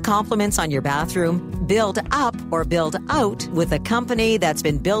close. Want compliments on your bathroom? Build up or build out with a company that's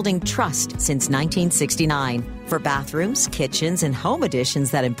been building trust since 1969. For bathrooms, kitchens, and home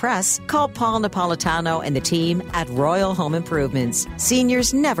additions that impress, call Paul Napolitano and the team at Royal Home Improvements.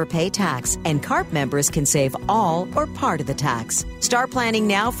 Seniors never pay tax, and CARP members can save all or part of the tax. Start planning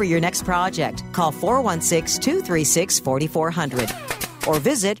now for your next project. Call 416-236-4400 or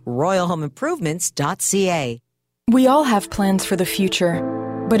visit royalhomeimprovements.ca. We all have plans for the future,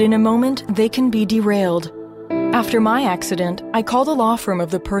 but in a moment, they can be derailed. After my accident, I called a law firm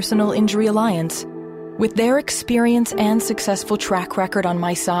of the Personal Injury Alliance. With their experience and successful track record on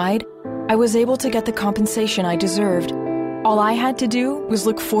my side, I was able to get the compensation I deserved. All I had to do was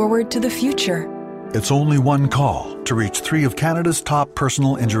look forward to the future. It's only one call to reach 3 of Canada's top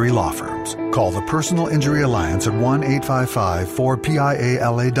personal injury law firms. Call the Personal Injury Alliance at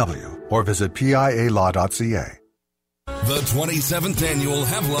 1-855-4-PIA-LAW or visit pialaw.ca. The 27th Annual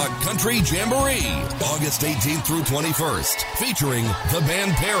Havelock Country Jamboree, August 18th through 21st, featuring the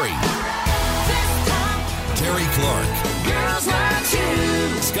band Perry, Terry Clark, Girls Like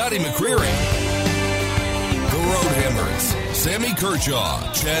You, Scotty McCreery, the Roadhammers, Sammy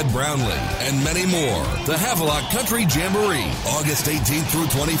Kershaw, Chad Brownlee, and many more. The Havelock Country Jamboree, August 18th through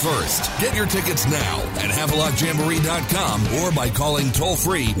 21st. Get your tickets now at HavelockJamboree.com or by calling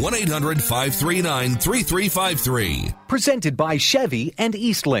toll-free 1-800-539-3353. Presented by Chevy and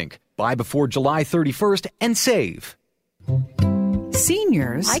Eastlink. Buy before July 31st and save.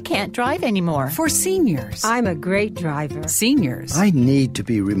 Seniors. I can't drive anymore. For seniors. I'm a great driver. Seniors. I need to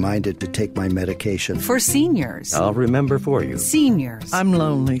be reminded to take my medication. For seniors. I'll remember for you. Seniors. I'm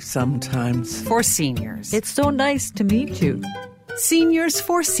lonely sometimes. For seniors. It's so nice to meet you. Seniors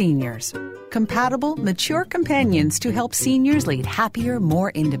for seniors. Compatible, mature companions to help seniors lead happier,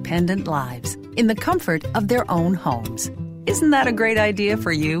 more independent lives in the comfort of their own homes. Isn't that a great idea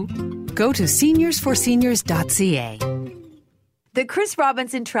for you? Go to seniorsforseniors.ca. The Chris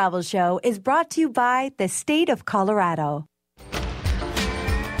Robinson Travel Show is brought to you by the state of Colorado.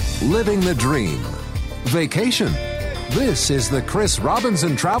 Living the dream. Vacation. This is the Chris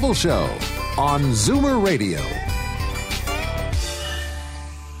Robinson Travel Show on Zoomer Radio.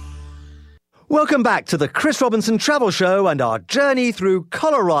 Welcome back to the Chris Robinson Travel Show and our journey through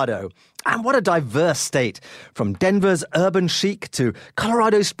Colorado. And what a diverse state. From Denver's urban chic to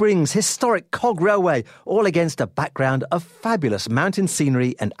Colorado Springs' historic cog railway, all against a background of fabulous mountain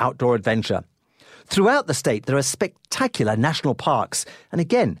scenery and outdoor adventure. Throughout the state, there are spectacular national parks. And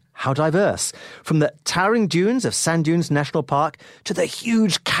again, how diverse. From the towering dunes of Sand Dunes National Park to the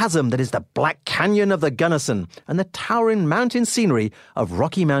huge chasm that is the Black Canyon of the Gunnison and the towering mountain scenery of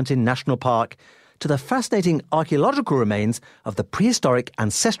Rocky Mountain National Park, to the fascinating archaeological remains of the prehistoric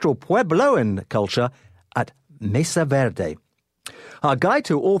ancestral Puebloan culture at Mesa Verde. Our guide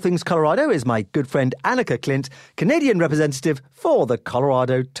to all things Colorado is my good friend Annika Clint, Canadian representative for the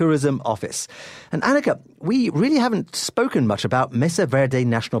Colorado Tourism Office. And Annika, we really haven't spoken much about Mesa Verde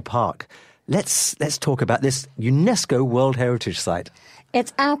National Park. Let's talk about this UNESCO World Heritage Site.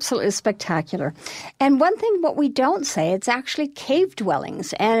 It's absolutely spectacular. And one thing, what we don't say, it's actually cave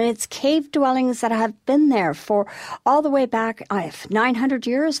dwellings. And it's cave dwellings that have been there for all the way back 900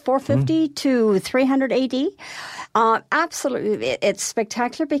 years, 450 to 300 AD. Absolutely, it's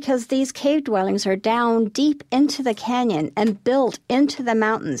spectacular because these cave dwellings are down deep into the canyon and built into the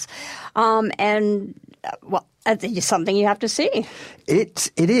mountains. It's something you have to see.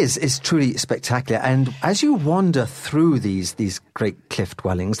 It is. It's truly spectacular. And as you wander through these great cliff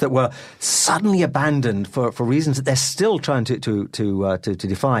dwellings that were suddenly abandoned for reasons that they're still trying to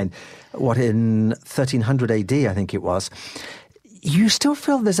define, what in 1300 AD, I think it was, you still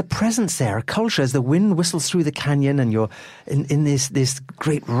feel there's a presence there, a culture, as the wind whistles through the canyon and you're in this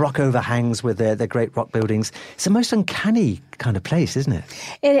great rock overhangs with their great rock buildings. It's the most uncanny kind of place, isn't it?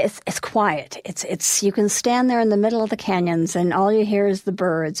 It is. It's quiet. It's you can stand there in the middle of the canyons and all you hear is the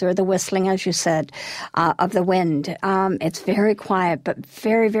birds or the whistling, as you said, of the wind. It's very quiet, but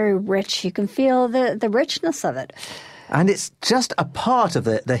very, very rich. You can feel the richness of it. And it's just a part of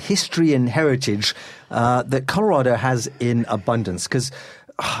the history and heritage that Colorado has in abundance because,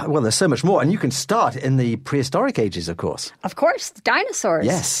 well, there's so much more. And you can start in the prehistoric ages, of course. Of course, dinosaurs.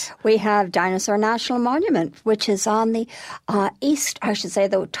 Yes. We have Dinosaur National Monument, which is on the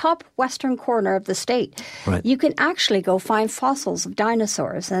the top western corner of the state. Right. You can actually go find fossils of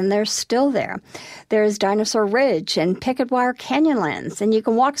dinosaurs, and they're still there. There's Dinosaur Ridge and Picket Wire Canyonlands, and you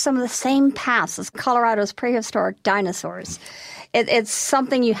can walk some of the same paths as Colorado's prehistoric dinosaurs. It's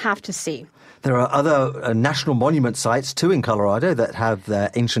something you have to see. There are other national monument sites, too, in Colorado that have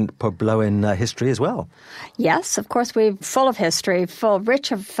ancient Puebloan history as well. Yes, of course, we're full of history,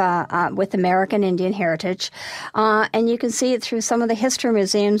 rich with American Indian heritage. And you can see it through some of the history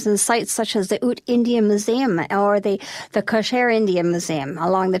museums and sites such as the Ute Indian Museum or the Kosher Indian Museum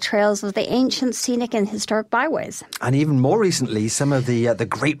along the trails of the ancient scenic and historic byways. And even more recently, some of the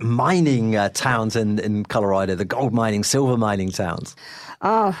great mining towns in Colorado, the gold mining, silver mining towns.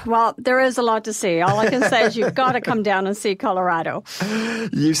 Oh, well, there is a lot to see. All I can say is you've got to come down and see Colorado.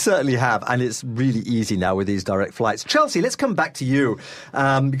 You certainly have, and it's really easy now with these direct flights. Chelsea, let's come back to you,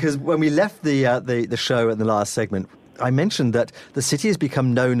 because when we left the show in the last segment, I mentioned that the city has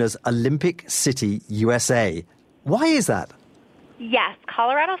become known as Olympic City, USA. Why is that? Yes,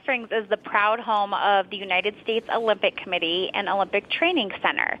 Colorado Springs is the proud home of the United States Olympic Committee and Olympic Training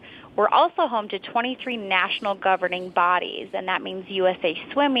Center. We're also home to 23 national governing bodies, and that means USA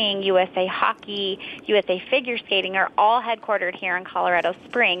Swimming, USA Hockey, USA Figure Skating are all headquartered here in Colorado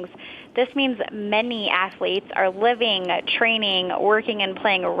Springs. This means many athletes are living, training, working, and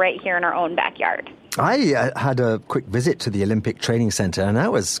playing right here in our own backyard. I had a quick visit to the Olympic Training Center, and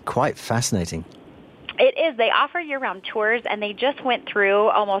that was quite fascinating. It is they offer year-round tours, and they just went through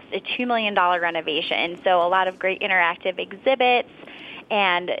almost a $2 million renovation. So a lot of great interactive exhibits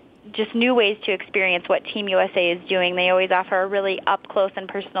and just new ways to experience what Team USA is doing. They always offer a really up-close and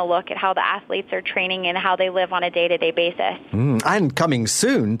personal look at how the athletes are training and how they live on a day-to-day basis. And coming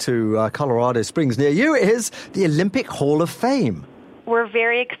soon to Colorado Springs near you is the Olympic Hall of Fame. We're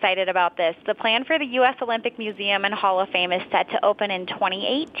very excited about this. The plan for the U.S. Olympic Museum and Hall of Fame is set to open in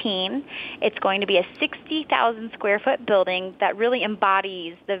 2018. It's going to be a 60,000 square foot building that really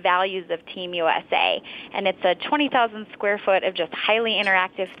embodies the values of Team USA. And it's a 20,000 square foot of just highly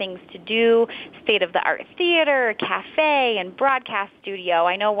interactive things to do, state-of-the-art theater, cafe, and broadcast studio.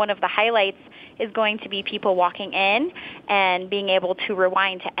 I know one of the highlights is going to be people walking in and being able to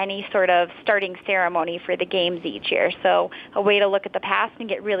rewind to any sort of starting ceremony for the games each year. So a way to look at the past and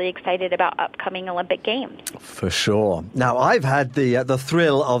get really excited about upcoming Olympic Games. For sure. Now, I've had the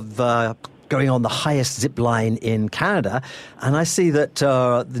thrill of going on the highest zip line in Canada, and I see that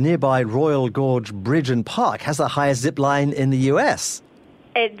the nearby Royal Gorge Bridge and Park has the highest zip line in the U.S.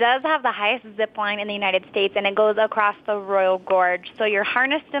 It does have the highest zip line in the United States, and it goes across the Royal Gorge. So you're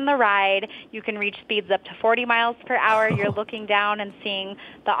harnessed in the ride. You can reach speeds up to 40 miles per hour. You're looking down and seeing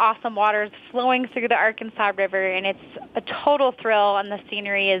the awesome waters flowing through the Arkansas River, and it's a total thrill, and the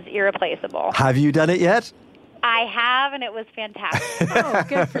scenery is irreplaceable. Have you done it yet? I have, and it was fantastic. Oh,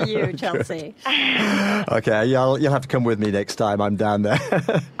 good for you, Chelsea. Okay, you'll have to come with me next time I'm down there.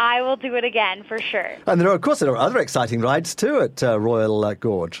 I will do it again, for sure. And there are other exciting rides, too, at Royal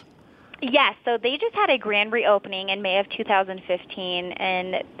Gorge. Yes, so they just had a grand reopening in May of 2015,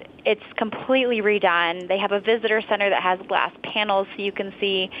 and it's completely redone. They have a visitor center that has glass panels so you can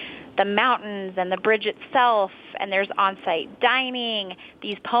see the mountains and the bridge itself, and there's on-site dining.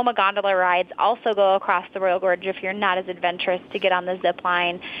 These Poma gondola rides also go across the Royal Gorge if you're not as adventurous to get on the zip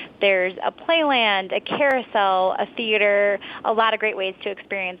line. There's a playland, a carousel, a theater, a lot of great ways to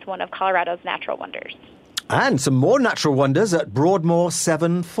experience one of Colorado's natural wonders. And some more natural wonders at Broadmoor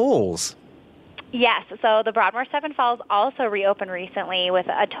Seven Falls. Yes, so the Broadmoor Seven Falls also reopened recently with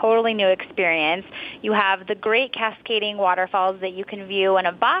a totally new experience. You have the great cascading waterfalls that you can view in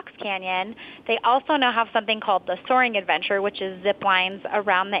a box canyon. They also now have something called the Soaring Adventure, which is zip lines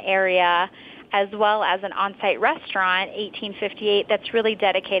around the area, as well as an on-site restaurant, 1858, that's really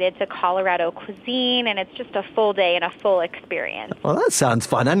dedicated to Colorado cuisine, and it's just a full day and a full experience. Well, that sounds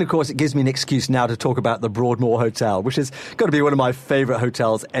fun. And, of course, it gives me an excuse now to talk about the Broadmoor Hotel, which has got to be one of my favorite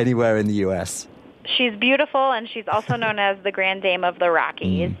hotels anywhere in the U.S. She's beautiful, and she's also known as the Grand Dame of the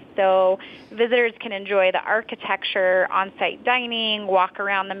Rockies. So visitors can enjoy the architecture, on-site dining, walk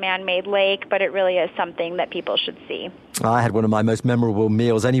around the man-made lake, but it really is something that people should see. I had one of my most memorable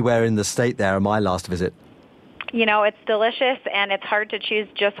meals anywhere in the state there on my last visit. You know, it's delicious, and it's hard to choose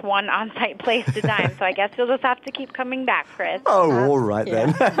just one on-site place to dine, so I guess you'll just have to keep coming back, Chris. Oh, all right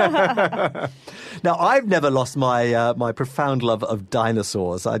then. Now, I've never lost my profound love of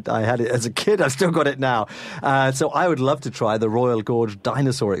dinosaurs. I had it as a kid. I've still got it now. So I would love to try the Royal Gorge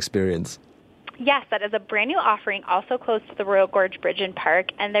Dinosaur Experience. Yes, that is a brand new offering also close to the Royal Gorge Bridge and Park,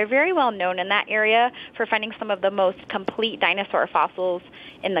 and they're very well known in that area for finding some of the most complete dinosaur fossils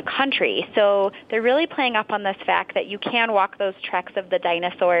in the country. So they're really playing up on this fact that you can walk those treks of the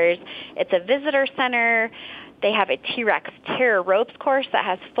dinosaurs. It's a visitor center. They have a T-Rex terror ropes course that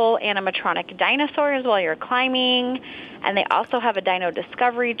has full animatronic dinosaurs while you're climbing. And they also have a dino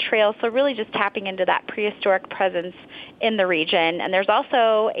discovery trail, so really just tapping into that prehistoric presence in the region. And there's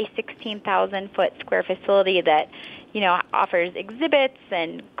also a 16,000-foot square facility that, you know, offers exhibits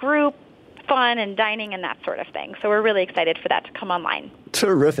and group fun and dining and that sort of thing. So we're really excited for that to come online.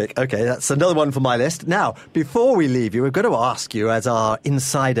 Terrific. Okay, that's another one for my list. Now, before we leave you, we've got to ask you, as our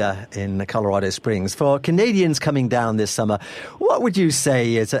insider in Colorado Springs, for Canadians coming down this summer, what would you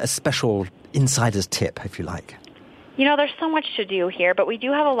say is a special insider's tip, if you like? You know, there's so much to do here, but we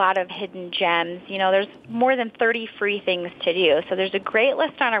do have a lot of hidden gems. You know, there's more than 30 free things to do. So there's a great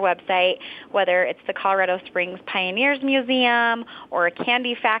list on our website, whether it's the Colorado Springs Pioneers Museum or a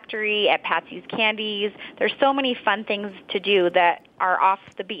candy factory at Patsy's Candies. There's so many fun things to do that are off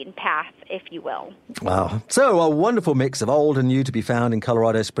the beaten path, if you will. Wow. So a wonderful mix of old and new to be found in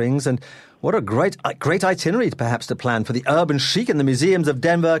Colorado Springs, and what a great itinerary perhaps to plan for the urban chic and the museums of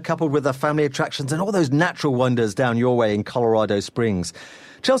Denver, coupled with the family attractions and all those natural wonders down your way in Colorado Springs.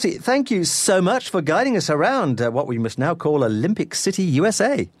 Chelsea, thank you so much for guiding us around what we must now call Olympic City,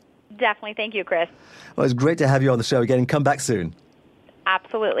 USA. Definitely. Thank you, Chris. Well, it's great to have you on the show again, and come back soon.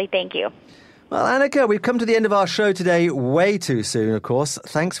 Absolutely. Thank you. Well, Annika, we've come to the end of our show today way too soon, of course.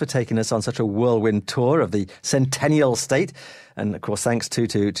 Thanks for taking us on such a whirlwind tour of the Centennial State. And, of course, thanks to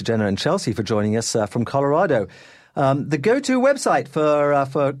Jenna and Chelsea for joining us from Colorado. The go-to website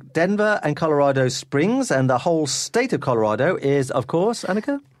for Denver and Colorado Springs and the whole state of Colorado is, of course,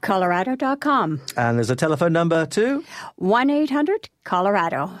 Annika? Colorado.com. And there's a telephone number too?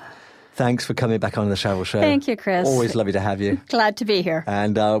 1-800-COLORADO. Thanks for coming back on the Travel Show. Thank you, Chris. Always lovely to have you. Glad to be here.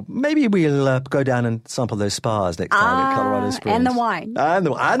 And maybe we'll go down and sample those spas next time at Colorado Springs. And the wine. And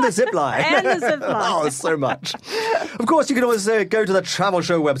the zip line. And the zip line. Oh, so much. Of course, you can always go to the Travel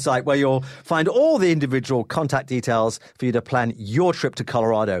Show website where you'll find all the individual contact details for you to plan your trip to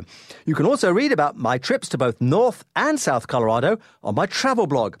Colorado. You can also read about my trips to both North and South Colorado on my travel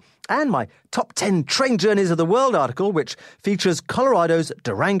blog. And my Top 10 Train Journeys of the World article, which features Colorado's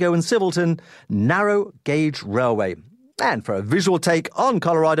Durango and Silverton narrow gauge railway. And for a visual take on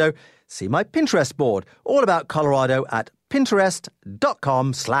Colorado, see my Pinterest board, all about Colorado at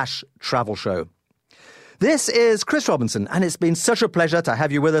pinterest.com/travel show. This is Chris Robinson, and it's been such a pleasure to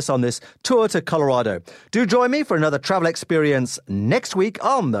have you with us on this tour to Colorado. Do join me for another travel experience next week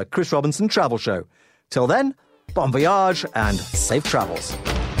on the Chris Robinson Travel Show. Till then, bon voyage and safe travels.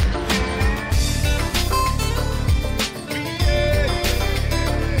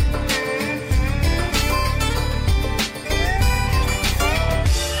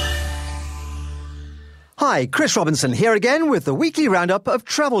 Hi, Chris Robinson here again with the weekly roundup of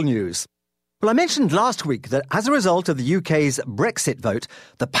travel news. Well, I mentioned last week that as a result of the UK's Brexit vote,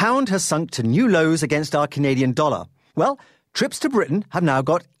 the pound has sunk to new lows against our Canadian dollar. Well, trips to Britain have now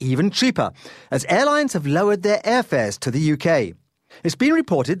got even cheaper, as airlines have lowered their airfares to the UK. It's been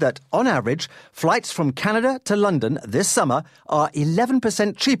reported that, on average, flights from Canada to London this summer are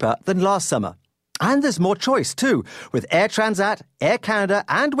 11% cheaper than last summer. And there's more choice too, with Air Transat, Air Canada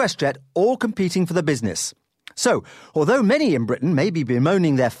and WestJet all competing for the business. So, although many in Britain may be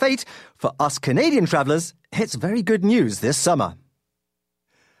bemoaning their fate, for us Canadian travellers, it's very good news this summer.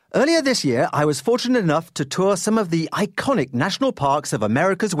 Earlier this year, I was fortunate enough to tour some of the iconic national parks of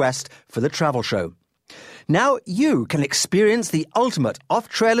America's West for the Travel Show. Now you can experience the ultimate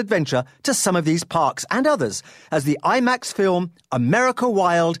off-trail adventure to some of these parks and others as the IMAX film America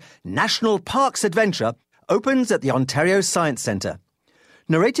Wild National Parks Adventure opens at the Ontario Science Centre.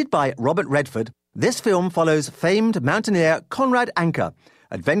 Narrated by Robert Redford, this film follows famed mountaineer Conrad Anker,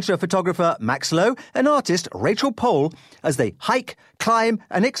 adventure photographer Max Lowe and artist Rachel Pohl as they hike, climb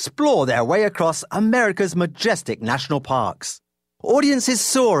and explore their way across America's majestic national parks. Audiences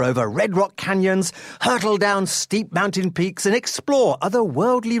soar over red rock canyons, hurtle down steep mountain peaks and explore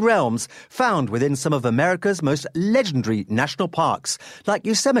otherworldly realms found within some of America's most legendary national parks, like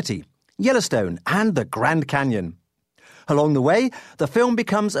Yosemite, Yellowstone and the Grand Canyon. Along the way, the film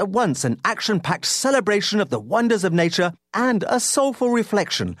becomes at once an action-packed celebration of the wonders of nature and a soulful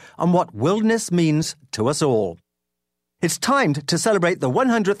reflection on what wilderness means to us all. It's timed to celebrate the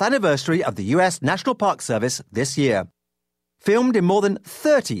 100th anniversary of the US National Park Service this year. Filmed in more than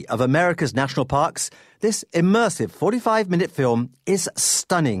 30 of America's national parks, this immersive 45-minute film is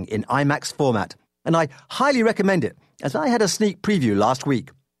stunning in IMAX format, and I highly recommend it, as I had a sneak preview last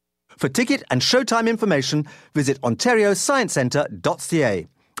week. For ticket and showtime information, visit ontariosciencecentre.ca.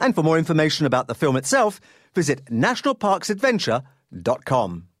 And for more information about the film itself, visit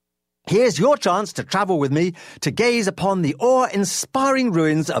nationalparksadventure.com. Here's your chance to travel with me to gaze upon the awe-inspiring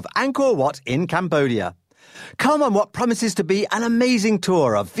ruins of Angkor Wat in Cambodia. Come on what promises to be an amazing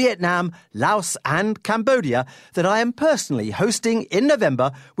tour of Vietnam, Laos and Cambodia that I am personally hosting in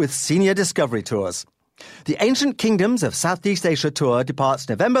November with Senior Discovery Tours. The Ancient Kingdoms of Southeast Asia tour departs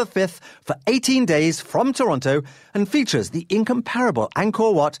November 5th for 18 days from Toronto and features the incomparable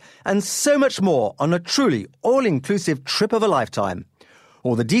Angkor Wat and so much more on a truly all-inclusive trip of a lifetime.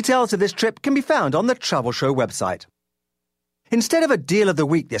 All the details of this trip can be found on the Travel Show website. Instead of a Deal of the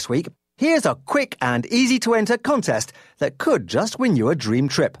Week this week, here's a quick and easy-to-enter contest that could just win you a dream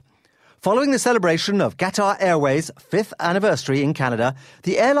trip. Following the celebration of Qatar Airways' 5th anniversary in Canada,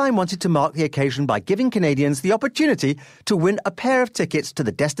 the airline wanted to mark the occasion by giving Canadians the opportunity to win a pair of tickets to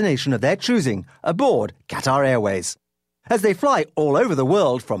the destination of their choosing aboard Qatar Airways. As they fly all over the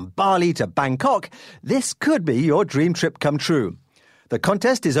world from Bali to Bangkok, this could be your dream trip come true. The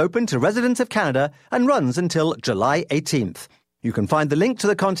contest is open to residents of Canada and runs until July 18th. You can find the link to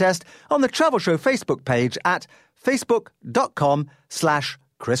the contest on the Travel Show Facebook page at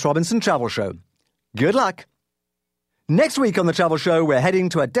facebook.com/Chris Robinson Travel Show. Good luck! Next week on the Travel Show, we're heading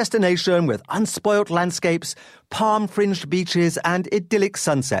to a destination with unspoilt landscapes, palm-fringed beaches and idyllic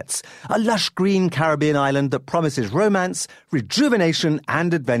sunsets. A lush green Caribbean island that promises romance, rejuvenation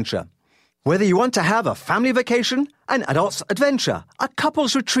and adventure. Whether you want to have a family vacation, an adult's adventure, a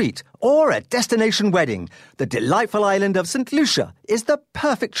couple's retreat, or a destination wedding, the delightful island of St. Lucia is the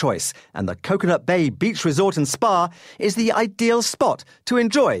perfect choice, and the Coconut Bay Beach Resort and Spa is the ideal spot to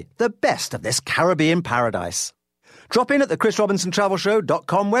enjoy the best of this Caribbean paradise. Drop in at the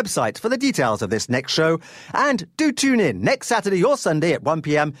chrisrobinsontravelshow.com website for the details of this next show, and do tune in next Saturday or Sunday at 1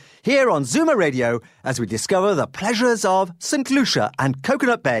 p.m. here on Zoomer Radio as we discover the pleasures of St. Lucia and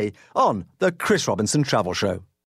Coconut Bay on the Chris Robinson Travel Show.